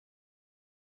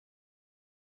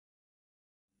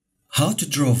How to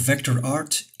draw vector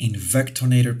art in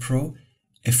Vectornator Pro,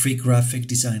 a free graphic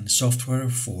design software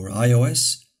for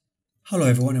iOS. Hello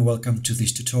everyone and welcome to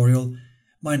this tutorial.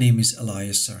 My name is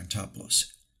Elias Sarantopoulos.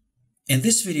 In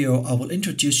this video, I will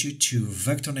introduce you to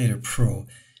Vectornator Pro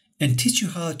and teach you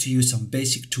how to use some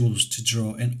basic tools to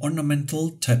draw an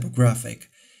ornamental typographic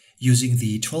using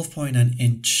the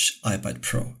 12.9-inch iPad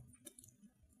Pro.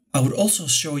 I would also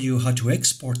show you how to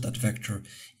export that vector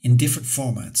in different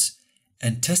formats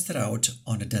and test it out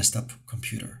on a desktop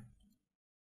computer.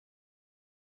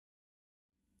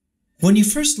 When you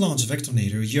first launch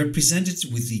Vectornator, you're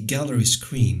presented with the gallery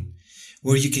screen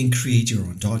where you can create your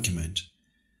own document.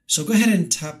 So go ahead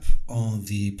and tap on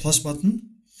the plus button,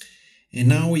 and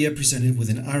now we are presented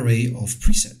with an array of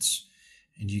presets.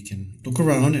 And you can look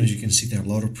around, and as you can see, there are a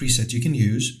lot of presets you can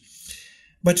use.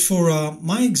 But for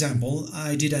my example,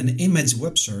 I did an image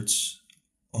web search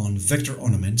on vector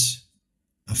ornaments.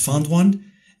 I found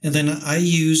one, and then I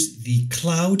used the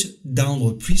cloud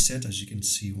download preset, as you can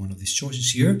see one of these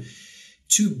choices here,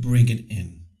 to bring it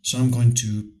in. So I'm going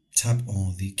to tap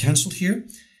on the cancel here.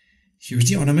 Here's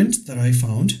the ornament that I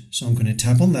found. So I'm going to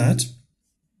tap on that.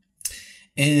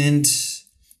 And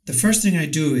the first thing I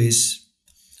do is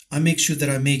I make sure that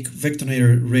I make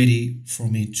Vectornator ready for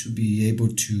me to be able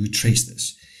to trace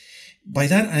this. By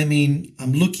that, I mean,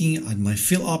 I'm looking at my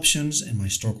fill options and my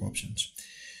stroke options.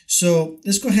 So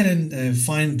let's go ahead and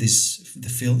find the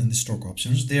fill and the stroke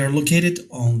options. They are located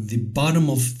on the bottom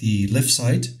of the left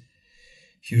side.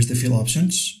 Here's the fill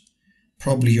options.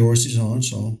 Probably yours is on,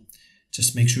 so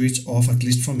just make sure it's off. At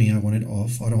least for me, I want it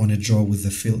off. I don't want to draw with the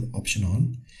fill option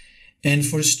on. And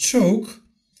for stroke,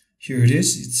 here it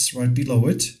is. It's right below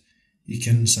it. You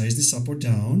can size this up or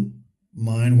down.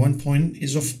 Mine 1 point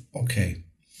is off. Okay.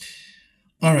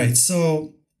 All right.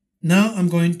 So now I'm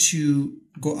going to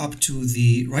go up to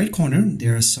the right corner.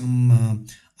 There are some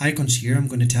icons here. I'm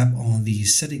going to tap on the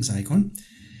settings icon.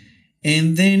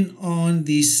 And then on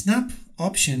the snap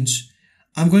options,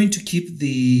 I'm going to keep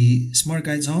the smart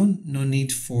guides on. No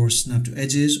need for snap to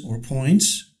edges or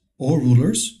points or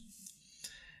rulers.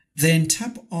 Then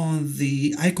tap on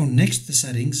the icon next to the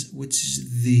settings, which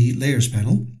is the layers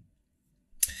panel.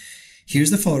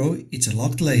 Here's the photo. It's a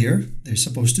locked layer. They're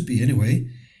supposed to be anyway.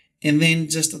 And then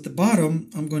just at the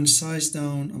bottom, I'm going to size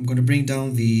down. I'm going to bring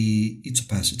down its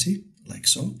opacity like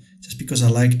so, just because I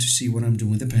like to see what I'm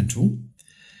doing with the pen tool.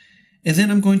 And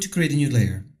then I'm going to create a new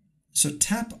layer. So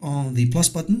tap on the plus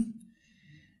button,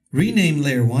 rename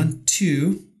layer 1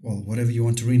 to, well, whatever you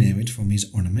want to rename it. For me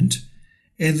is ornament.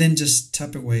 And then just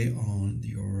tap away on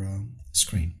your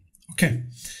screen. Okay,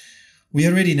 we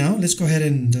are ready now. Let's go ahead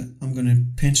and I'm going to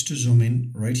pinch to zoom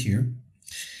in right here.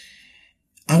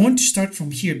 I want to start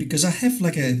from here because I have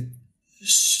like a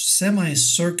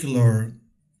semi-circular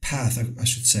path, I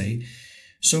should say.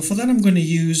 So for that, I'm going to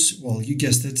use, well, you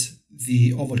guessed it,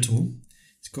 the oval tool,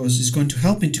 because it's going to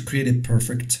help me to create a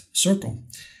perfect circle.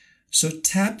 So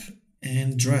tap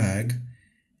and drag.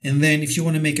 And then if you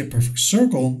want to make a perfect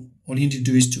circle, all you need to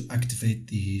do is to activate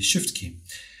the shift key.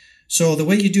 So the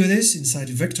way you do this inside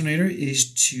Vectornator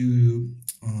is to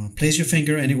place your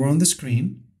finger anywhere on the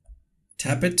screen,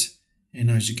 tap it, and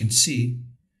as you can see,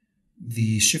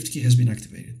 the shift key has been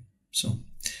activated. So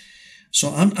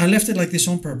I left it like this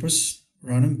on purpose,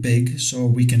 round and big, so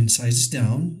we can size this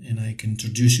down and I can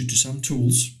introduce you to some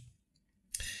tools.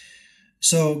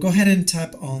 So go ahead and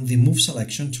tap on the move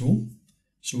selection tool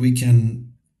so we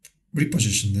can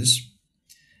reposition this.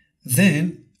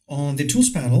 Then on the tools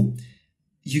panel,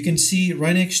 you can see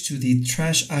right next to the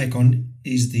trash icon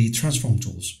is the transform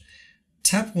tools.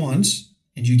 Tap once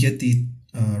and you get the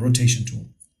rotation tool.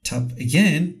 Tap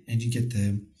again and you get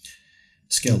the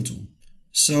scale tool.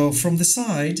 So from the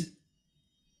side,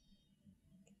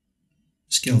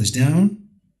 scale this down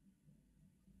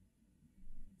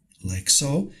like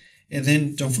so. And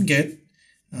then don't forget,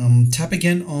 tap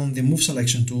again on the move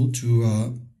selection tool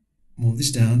to move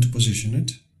this down to position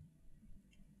it.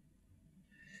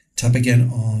 Tap again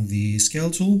on the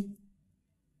scale tool.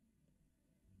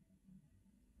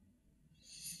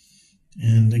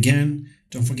 And again,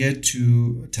 don't forget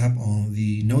to tap on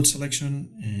the node selection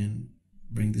and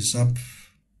bring this up,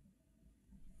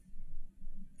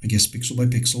 I guess pixel by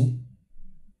pixel,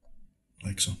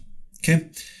 like so. Okay,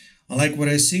 I like what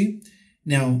I see.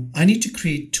 Now I need to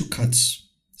create 2 cuts.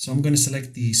 So I'm going to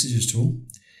select the scissors tool.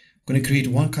 I'm going to create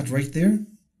 1 cut right there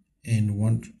and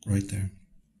 1 right there.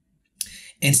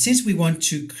 And since we want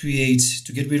to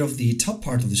get rid of the top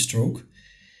part of the stroke,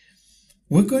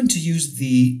 we're going to use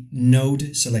the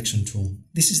node selection tool.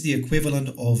 This is the equivalent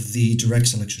of the direct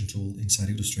selection tool inside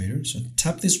Illustrator. So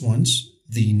tap this once,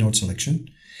 the node selection,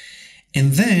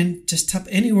 And then just tap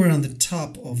anywhere on the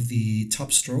top of the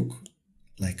top stroke,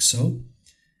 like so.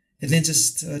 And then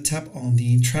just tap on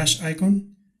the trash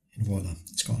icon and voila,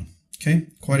 it's gone. Okay,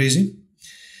 quite easy.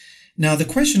 Now the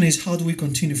question is, how do we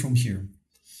continue from here?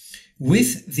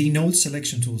 With the node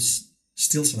selection tools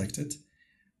still selected,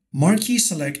 marquee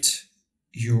select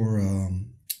your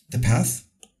the path,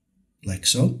 like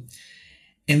so,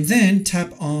 and then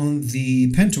tap on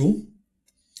the pen tool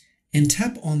and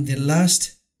tap on the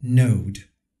last node,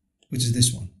 which is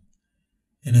this one.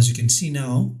 And as you can see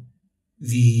now,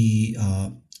 the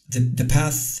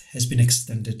path has been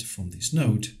extended from this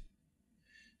node.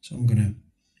 So I'm gonna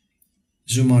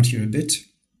zoom out here a bit.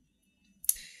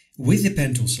 With the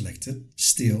pen tool selected,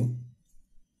 still,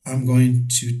 I'm going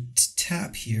to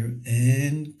tap here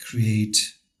and create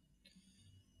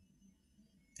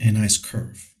a nice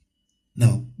curve.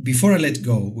 Now, before I let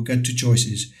go, we got two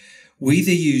choices. We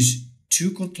either use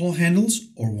 2 control handles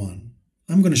or 1.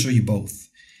 I'm going to show you both.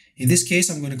 In this case,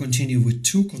 I'm going to continue with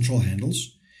 2 control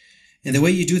handles. And the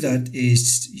way you do that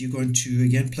is you're going to,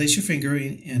 again, place your finger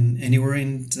in anywhere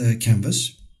in the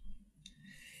canvas.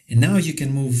 And now you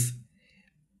can move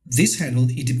this handle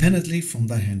independently from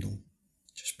that handle.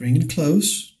 Just bring it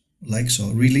close, like so.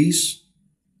 Release,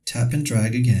 tap and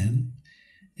drag again.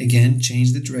 Again,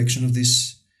 change the direction of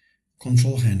this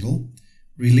control handle.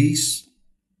 Release,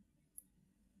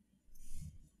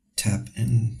 tap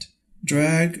and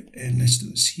drag, and let's do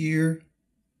this here.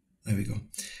 There we go.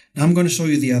 Now I'm going to show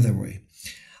you the other way.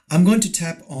 I'm going to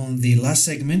tap on the last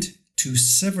segment to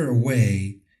sever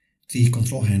away the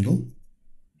control handle.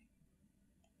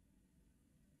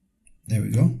 There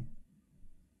we go.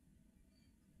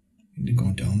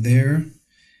 Go down there.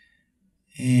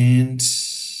 And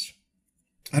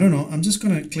I don't know, I'm just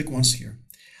going to click once here.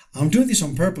 I'm doing this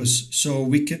on purpose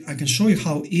so I can show you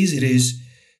how easy it is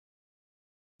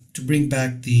to bring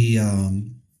back the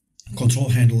control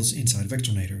handles inside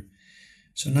Vectornator.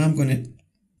 So now I'm going to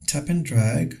tap and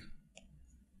drag.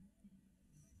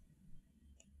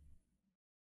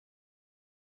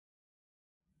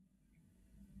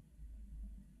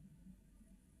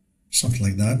 Something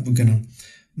like that. We're going to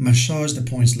massage the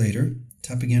points later.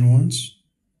 Tap again once.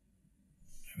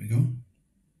 There we go.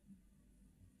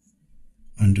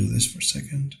 Undo this for a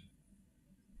second.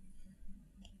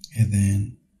 And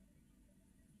then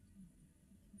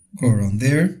go around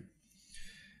there.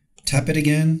 Tap it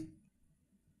again.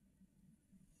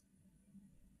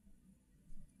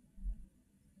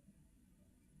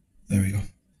 There we go.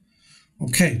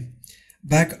 Okay,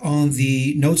 back on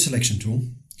the node selection tool.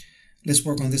 Let's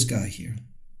work on this guy here.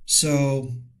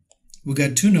 So we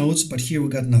got 2 nodes, but here we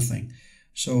got nothing.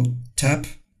 So tap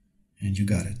and you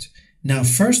got it. Now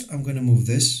first I'm going to move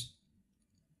this.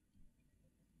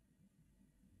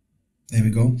 There we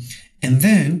go. And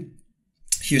then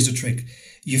here's the trick.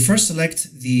 You first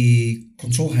select the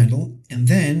control handle and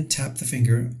then tap the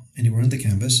finger anywhere on the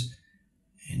canvas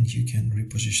and you can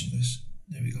reposition this.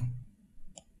 There we go.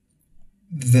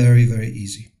 Very, very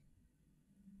easy.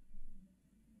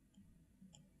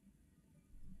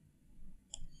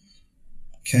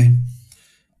 Okay,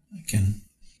 I can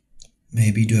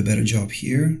maybe do a better job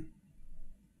here,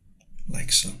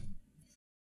 like so.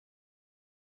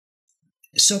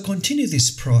 So continue this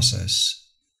process,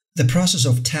 the process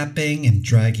of tapping and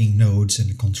dragging nodes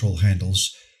and control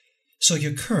handles, so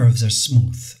your curves are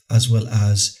smooth, as well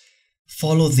as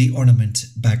follow the ornament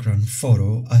background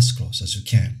photo as close as you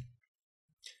can.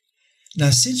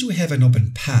 Now, since we have an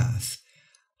open path,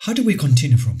 how do we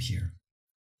continue from here?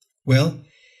 Well,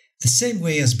 the same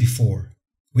way as before,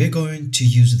 we're going to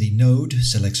use the node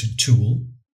selection tool,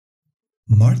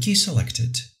 marquee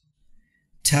selected,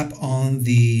 tap on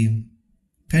the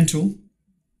pen tool,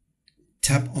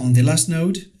 tap on the last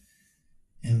node,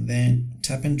 and then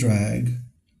tap and drag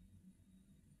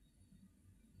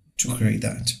to create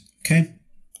that. Okay,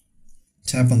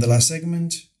 tap on the last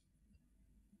segment.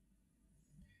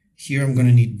 Here I'm going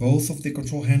to need both of the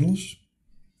control handles,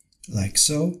 like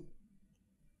so.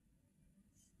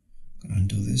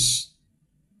 Undo this.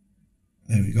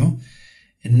 There we go.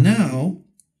 And now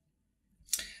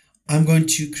I'm going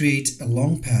to create a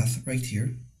long path right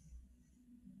here.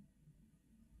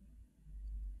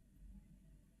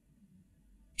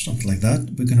 Something like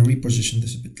that. We're going to reposition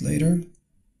this a bit later.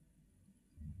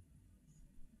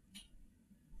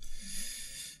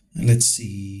 And let's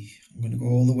see. I'm going to go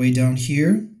all the way down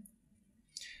here.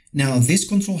 Now this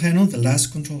control handle, the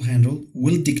last control handle,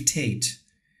 will dictate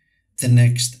the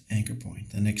next anchor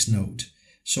point, the next node.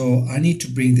 So I need to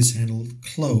bring this handle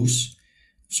close.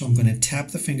 So I'm going to tap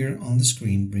the finger on the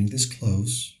screen, bring this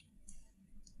close,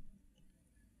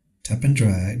 tap and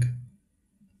drag,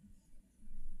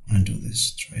 undo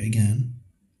this, try again.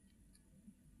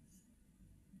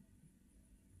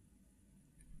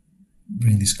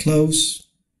 Bring this close.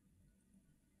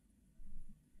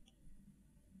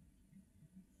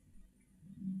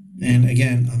 And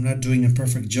again, I'm not doing a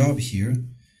perfect job here,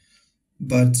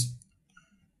 but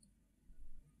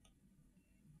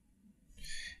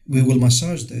we will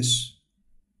massage this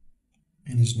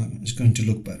and it's going to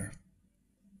look better.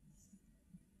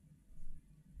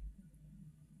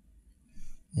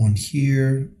 One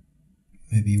here,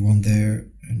 maybe one there,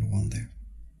 and one there.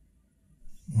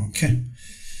 Okay.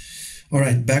 All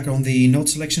right, back on the node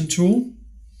selection tool.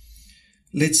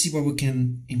 Let's see what we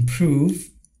can improve.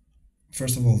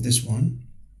 First of all, this one.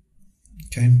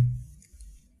 Okay.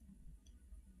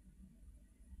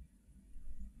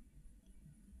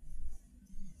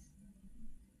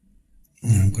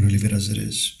 And I'm going to leave it as it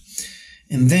is.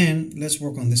 And then let's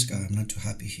work on this guy. I'm not too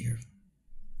happy here.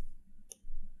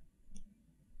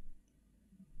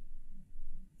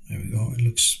 There we go. It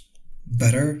looks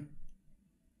better.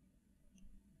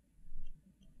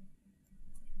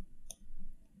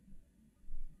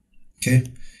 Okay.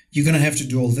 You're going to have to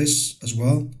do all this as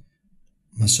well.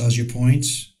 Massage your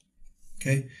points.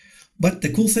 Okay. But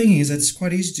the cool thing is that it's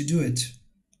quite easy to do it.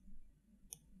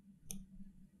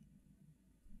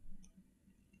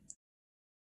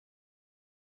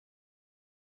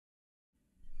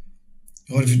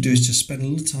 All you have to do is just spend a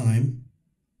little time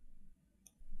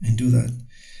and do that.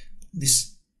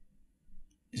 This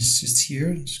is just here.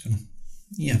 I'm just gonna,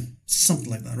 yeah, something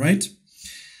like that, right?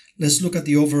 Let's look at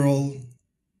the overall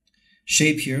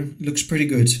shape here. It looks pretty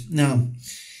good. Now,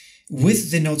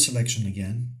 with the node selection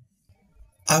again,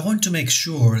 I want to make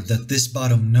sure that this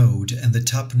bottom node and the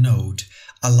top node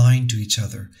align to each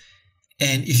other.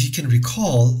 And if you can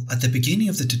recall, at the beginning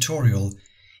of the tutorial,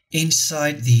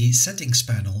 inside the settings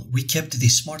panel, we kept the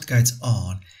smart guides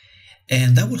on,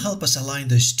 and that will help us align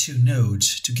those two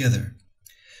nodes together.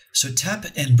 So tap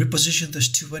and reposition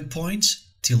those two endpoints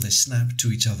till they snap to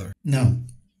each other. Now,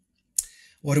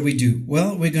 what do we do?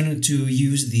 Well, we're going to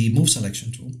use the move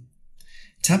selection tool.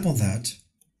 Tap on that.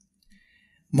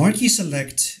 Marquee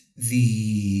select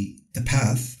the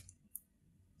path.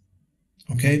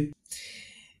 Okay.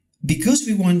 Because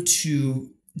we want to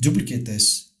duplicate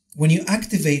this, when you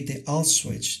activate the Alt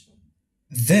switch,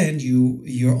 then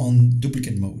you're on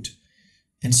duplicate mode.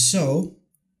 And so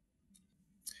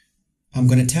I'm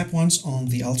going to tap once on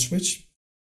the Alt switch.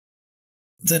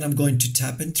 Then I'm going to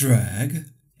tap and drag,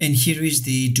 and here is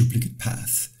the duplicate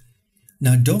path.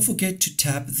 Now don't forget to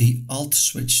tap the Alt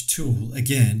switch tool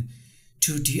again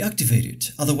to deactivate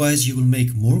it. Otherwise you will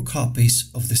make more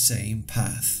copies of the same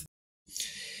path.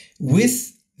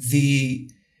 With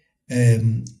the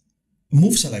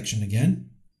move selection again,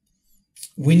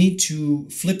 we need to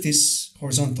flip this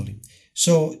horizontally.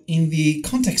 So in the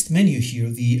context menu here,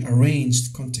 the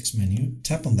arranged context menu,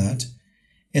 tap on that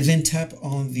and then tap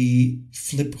on the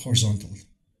flip horizontal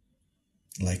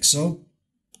like so.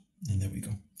 And there we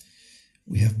go.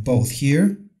 We have both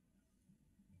here.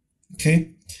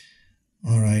 Okay.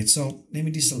 All right. So let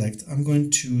me deselect. I'm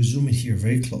going to zoom in here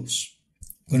very close.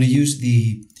 I'm going to use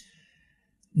the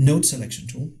node selection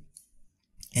tool.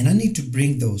 And I need to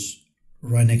bring those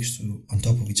right next to, on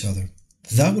top of each other.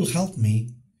 That will help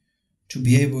me to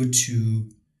be able to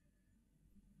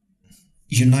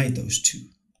unite those two.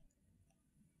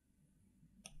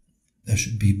 That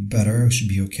should be better, should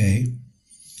be okay.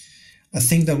 I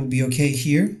think that will be okay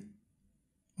here.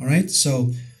 All right,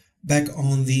 so back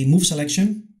on the move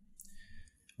selection,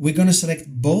 we're gonna select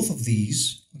both of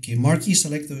these. Okay, marquee,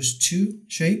 select those two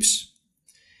shapes.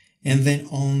 And then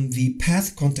on the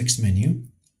path context menu,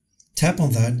 tap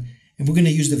on that, and we're going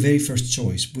to use the very first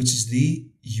choice, which is the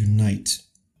unite.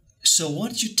 So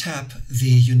once you tap the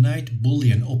unite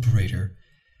Boolean operator,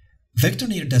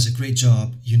 Vectornator does a great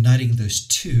job uniting those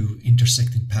two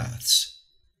intersecting paths.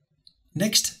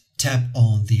 Next, tap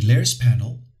on the layers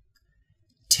panel,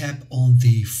 tap on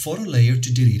the photo layer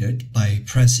to delete it by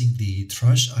pressing the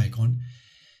trash icon.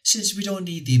 Since we don't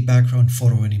need the background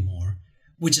photo anymore,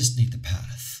 we just need the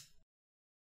path.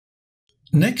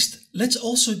 Next, let's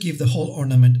also give the whole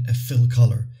ornament a fill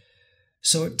color.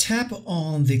 So tap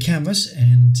on the canvas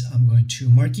and I'm going to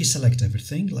marquee select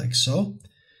everything like so.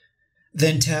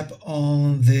 Then tap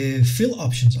on the fill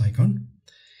options icon.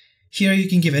 Here you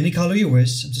can give any color you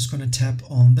wish. I'm just going to tap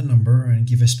on the number and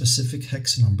give a specific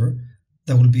hex number.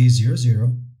 That will be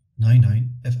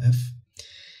 0099FF.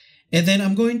 And then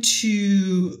I'm going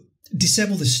to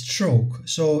disable the stroke.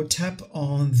 So tap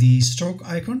on the stroke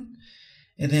icon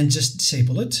and then just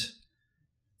disable it.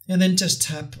 And then just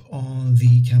tap on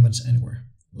the canvas anywhere,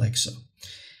 like so.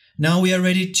 Now we are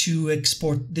ready to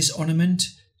export this ornament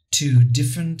to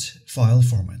different file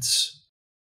formats.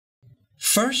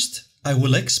 First, I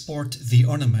will export the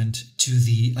ornament to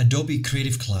the Adobe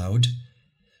Creative Cloud.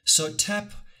 So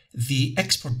tap the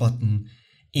Export button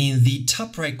in the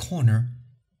top right corner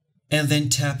and then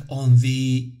tap on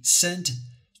the Send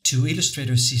to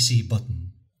Illustrator CC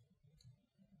button.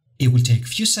 It will take a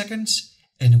few seconds,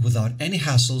 and without any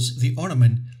hassles, the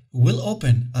ornament will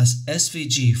open as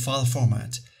SVG file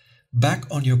format back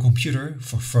on your computer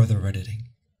for further editing.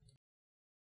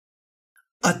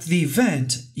 At the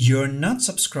event you're not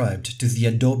subscribed to the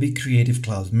Adobe Creative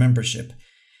Cloud membership,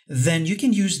 then you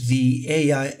can use the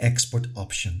AI export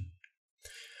option.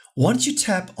 Once you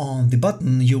tap on the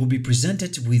button, you will be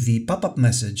presented with the pop-up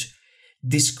message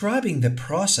describing the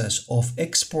process of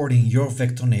exporting your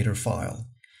Vectornator file.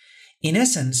 In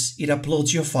essence, it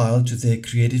uploads your file to the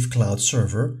Creative Cloud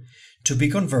server to be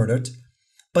converted,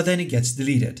 but then it gets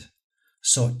deleted.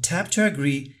 So tap to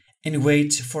agree and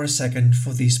wait for a second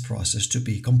for this process to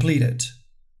be completed.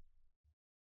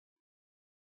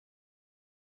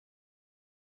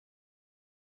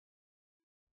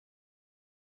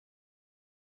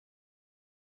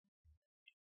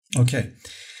 Okay,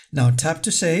 now tap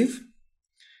to save.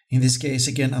 In this case,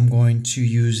 again, I'm going to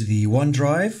use the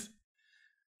OneDrive,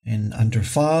 and under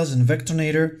Files and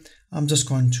Vectornator, I'm just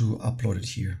going to upload it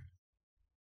here,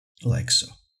 like so.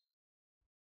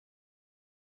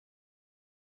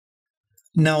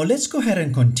 Now let's go ahead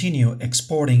and continue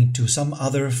exporting to some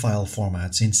other file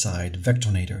formats inside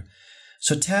Vectornator.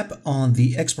 So tap on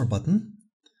the Export button,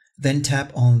 then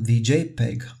tap on the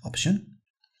JPEG option.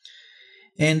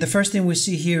 And the first thing we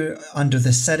see here under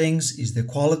the settings is the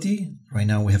quality. Right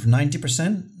now we have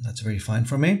 90%. That's very fine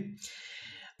for me.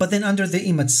 But then under the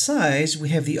image size, we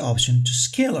have the option to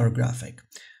scale our graphic.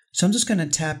 So I'm just going to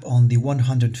tap on the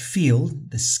 100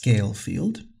 field, the scale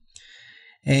field.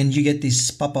 And you get this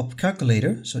pop-up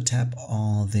calculator. So tap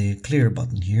on the clear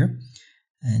button here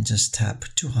and just tap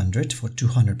 200 for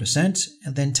 200%.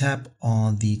 And then tap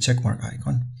on the checkmark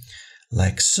icon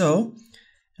like so.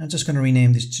 I'm just going to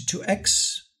rename this to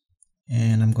 2x,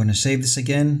 and I'm going to save this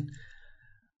again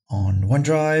on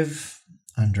OneDrive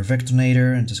under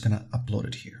Vectornator and just going to upload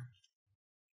it here.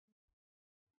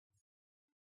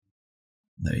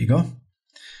 There you go.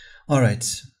 All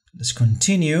right, let's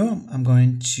continue. I'm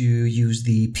going to use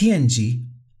the PNG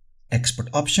export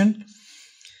option.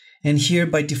 And here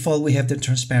by default, we have the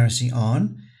transparency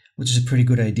on, which is a pretty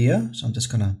good idea. So I'm just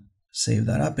going to save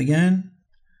that up again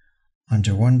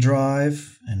under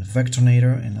OneDrive and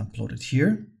Vectornator and upload it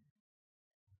here.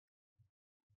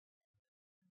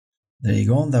 There you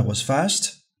go, that was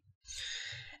fast.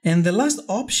 And the last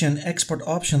option, export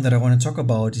option, that I want to talk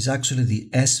about is actually the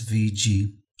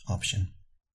SVG option.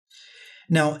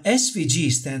 Now,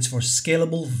 SVG stands for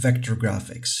Scalable Vector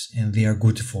Graphics, and they are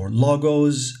good for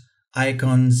logos,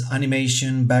 icons,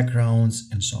 animation, backgrounds,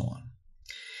 and so on.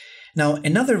 Now,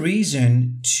 another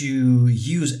reason to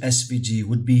use SVG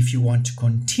would be if you want to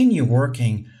continue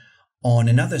working on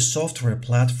another software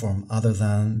platform other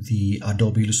than the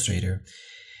Adobe Illustrator.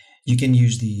 You can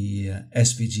use the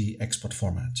SVG export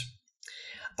format.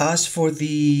 As for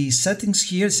the settings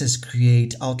here, it says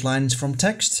create outlines from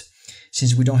text.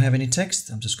 Since we don't have any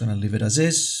text, I'm just going to leave it as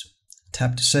is.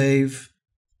 Tap to save.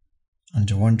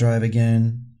 Under OneDrive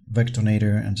again,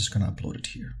 Vectornator, I'm just going to upload it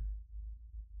here.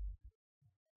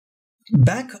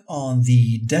 Back on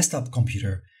the desktop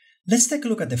computer, let's take a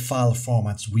look at the file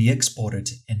formats we exported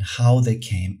and how they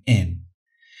came in.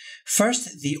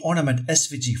 First, the ornament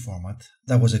SVG format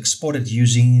that was exported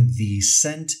using the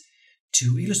Send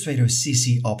to Illustrator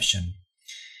CC option.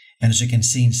 And as you can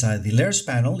see inside the layers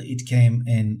panel, it came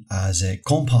in as a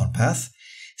compound path,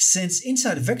 since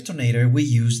inside Vectornator we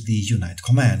use the unite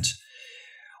command.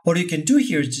 What you can do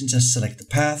here is just select the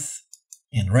path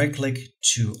and right-click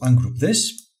to ungroup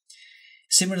this.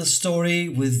 Similar story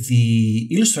with the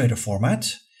Illustrator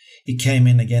format. It came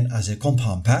in again as a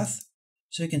compound path.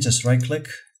 So you can just right-click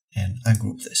and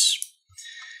ungroup this.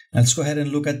 Now let's go ahead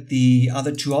and look at the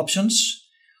other two options.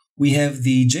 We have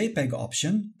the JPEG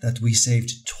option that we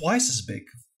saved twice as big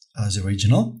as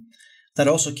original. That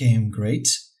also came great.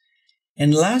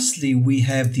 And lastly, we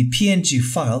have the PNG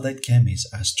file that came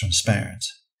as transparent.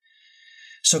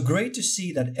 So great to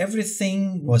see that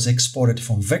everything was exported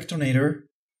from Vectornator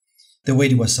the way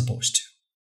it was supposed to.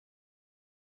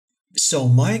 So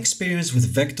my experience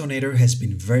with Vectornator has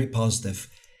been very positive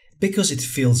because it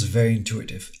feels very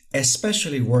intuitive,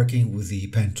 especially working with the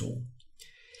pen tool.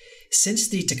 Since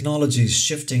the technology is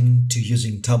shifting to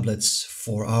using tablets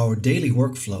for our daily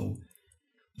workflow,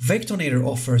 Vectornator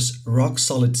offers a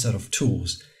rock-solid set of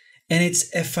tools, and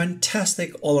it's a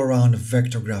fantastic all-around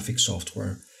vector graphic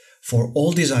software for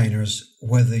all designers,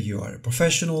 whether you are a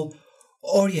professional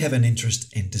or you have an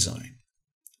interest in design.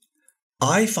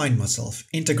 I find myself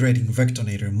integrating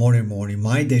Vectornator more and more in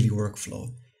my daily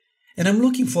workflow, and I'm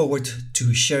looking forward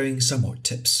to sharing some more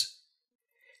tips.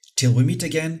 Till we meet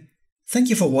again, thank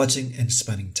you for watching and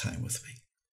spending time with me.